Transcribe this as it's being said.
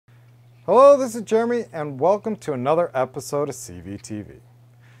Hello, this is Jeremy and welcome to another episode of CVtv.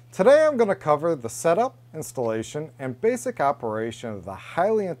 Today I'm going to cover the setup, installation, and basic operation of the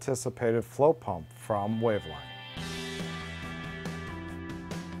highly anticipated flow pump from Waveline.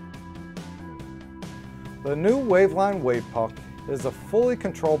 The new Waveline WavePuck is a fully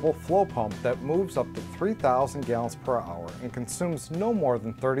controllable flow pump that moves up to 3,000 gallons per hour and consumes no more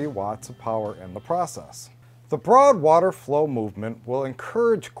than 30 watts of power in the process. The broad water flow movement will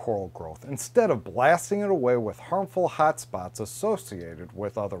encourage coral growth instead of blasting it away with harmful hotspots associated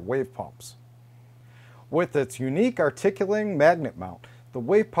with other wave pumps. With its unique articulating magnet mount, the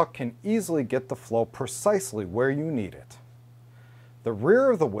WavePuck can easily get the flow precisely where you need it. The rear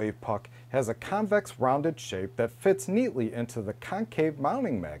of the WavePuck has a convex rounded shape that fits neatly into the concave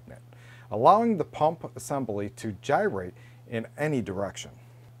mounting magnet, allowing the pump assembly to gyrate in any direction.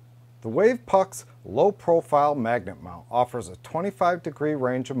 The WavePuck's low-profile magnet mount offers a 25-degree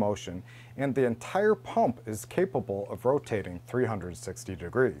range of motion, and the entire pump is capable of rotating 360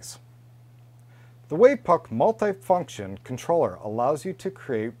 degrees. The WavePuck multifunction controller allows you to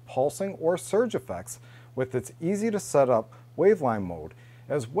create pulsing or surge effects with its easy-to-set-up Waveline mode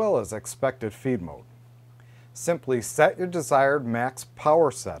as well as expected feed mode. Simply set your desired max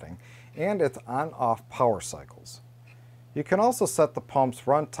power setting and its on-off power cycles. You can also set the pump's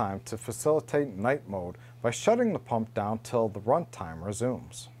runtime to facilitate night mode by shutting the pump down till the runtime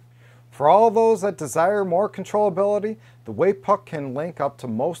resumes. For all those that desire more controllability, the WavePuck can link up to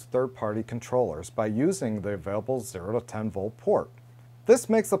most third-party controllers by using the available 0 to 10 volt port. This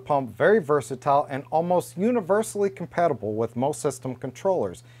makes the pump very versatile and almost universally compatible with most system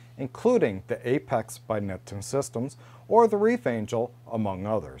controllers, including the Apex by Neptune Systems or the Reef Angel, among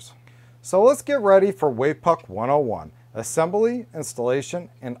others. So let's get ready for WavePuck 101. Assembly, installation,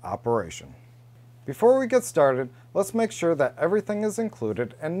 and operation. Before we get started, let's make sure that everything is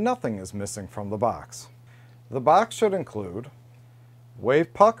included and nothing is missing from the box. The box should include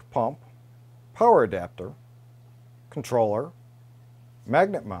WavePuck pump, power adapter, controller,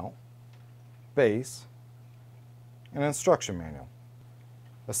 magnet mount, base, and instruction manual.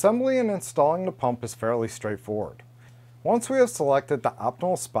 Assembly and installing the pump is fairly straightforward. Once we have selected the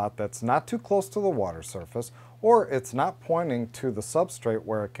optimal spot that's not too close to the water surface or it's not pointing to the substrate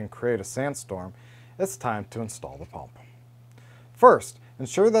where it can create a sandstorm, it's time to install the pump. First,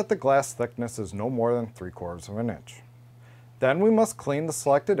 ensure that the glass thickness is no more than 3/4 of an inch. Then we must clean the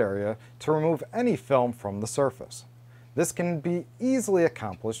selected area to remove any film from the surface. This can be easily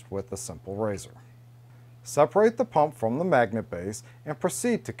accomplished with a simple razor. Separate the pump from the magnet base and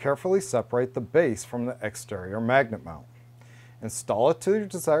proceed to carefully separate the base from the exterior magnet mount. Install it to your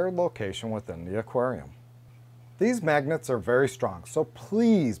desired location within the aquarium. These magnets are very strong, so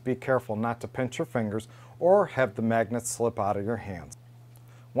please be careful not to pinch your fingers or have the magnets slip out of your hands.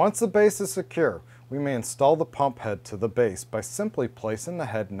 Once the base is secure, we may install the pump head to the base by simply placing the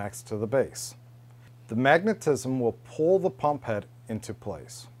head next to the base. The magnetism will pull the pump head into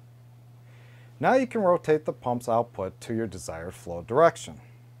place. Now you can rotate the pump's output to your desired flow direction.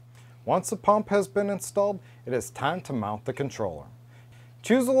 Once the pump has been installed, it is time to mount the controller.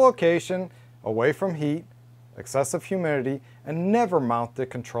 Choose a location away from heat, excessive humidity, and never mount the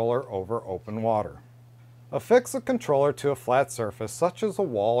controller over open water. Affix the controller to a flat surface such as a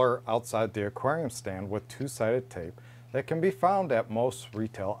wall or outside the aquarium stand with two-sided tape that can be found at most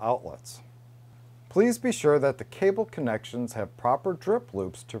retail outlets. Please be sure that the cable connections have proper drip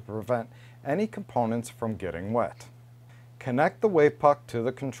loops to prevent any components from getting wet. Connect the WavePuck to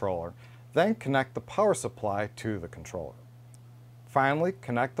the controller, then connect the power supply to the controller. Finally,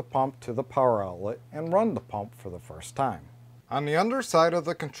 connect the pump to the power outlet and run the pump for the first time. On the underside of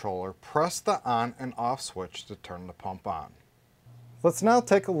the controller, press the on and off switch to turn the pump on. Let's now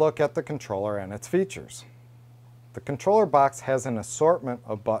take a look at the controller and its features. The controller box has an assortment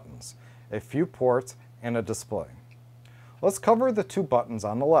of buttons, a few ports, and a display. Let's cover the two buttons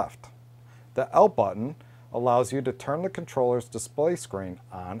on the left. The L button allows you to turn the controller's display screen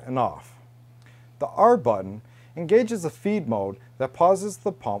on and off. The R button engages a feed mode that pauses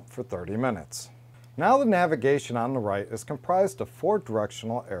the pump for 30 minutes. Now the navigation on the right is comprised of 4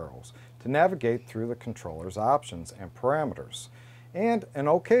 directional arrows to navigate through the controller's options and parameters, and an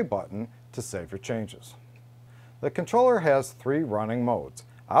OK button to save your changes. The controller has 3 running modes: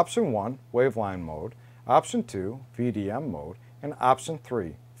 Option 1, Waveline mode, Option 2, VDM mode, and Option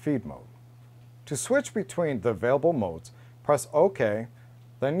 3, Feed mode. To switch between the available modes, press OK,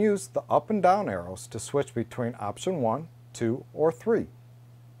 then use the up and down arrows to switch between Option 1, 2, or 3.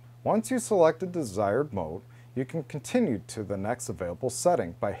 Once you select the desired mode, you can continue to the next available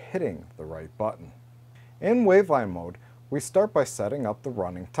setting by hitting the right button. In Waveline mode, we start by setting up the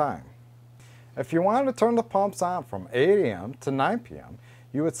running time. If you wanted to turn the pumps on from 8 a.m. to 9 p.m.,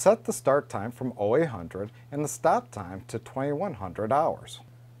 you would set the start time from 0800 and the stop time to 2100 hours.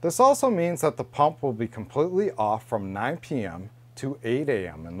 This also means that the pump will be completely off from 9 p.m. to 8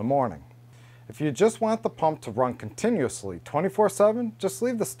 a.m. in the morning. If you just want the pump to run continuously 24/7, just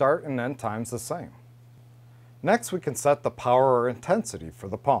leave the start and end times the same. Next, we can set the power or intensity for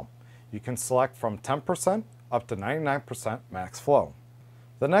the pump. You can select from 10% up to 99% max flow.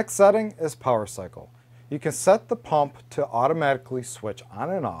 The next setting is power cycle. You can set the pump to automatically switch on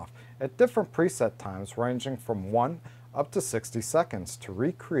and off at different preset times ranging from 1 up to 60 seconds to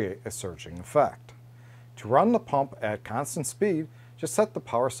recreate a surging effect. To run the pump at constant speed, just set the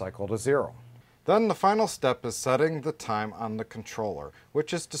power cycle to 0. Then the final step is setting the time on the controller,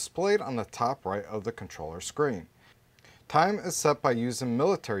 which is displayed on the top right of the controller screen. Time is set by using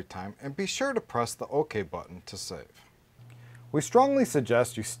military time, and be sure to press the OK button to save. We strongly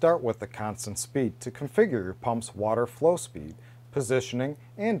suggest you start with the constant speed to configure your pump's water flow speed, positioning,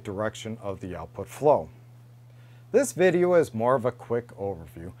 and direction of the output flow. This video is more of a quick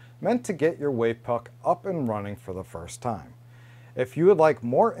overview, meant to get your WavePuck up and running for the first time. If you would like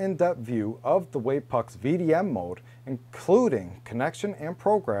more in-depth view of the WavePuck's VDM mode, including connection and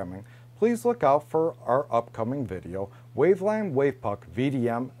programming, please look out for our upcoming video, Waveline WavePuck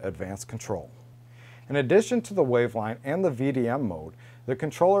VDM Advanced Control. In addition to the Waveline and the VDM mode, the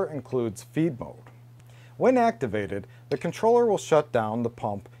controller includes feed mode. When activated, the controller will shut down the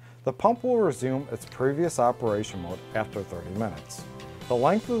pump. The pump will resume its previous operation mode after 30 minutes. The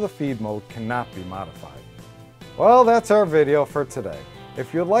length of the feed mode cannot be modified. Well, that's our video for today.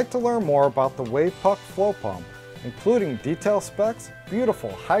 If you'd like to learn more about the WavePuck flow pump, including detailed specs,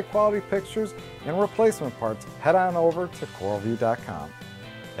 beautiful high-quality pictures, and replacement parts, head on over to CoralVue.com.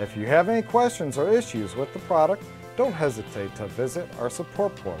 If you have any questions or issues with the product, don't hesitate to visit our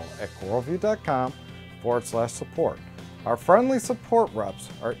support portal at CoralVue.com/support. Our friendly support reps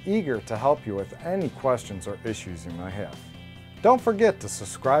are eager to help you with any questions or issues you may have. Don't forget to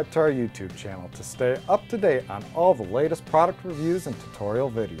subscribe to our YouTube channel to stay up to date on all the latest product reviews and tutorial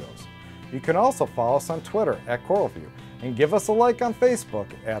videos. You can also follow us on Twitter at CoralVue and give us a like on Facebook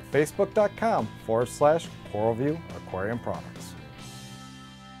at facebook.com/CoralVue Aquarium Products.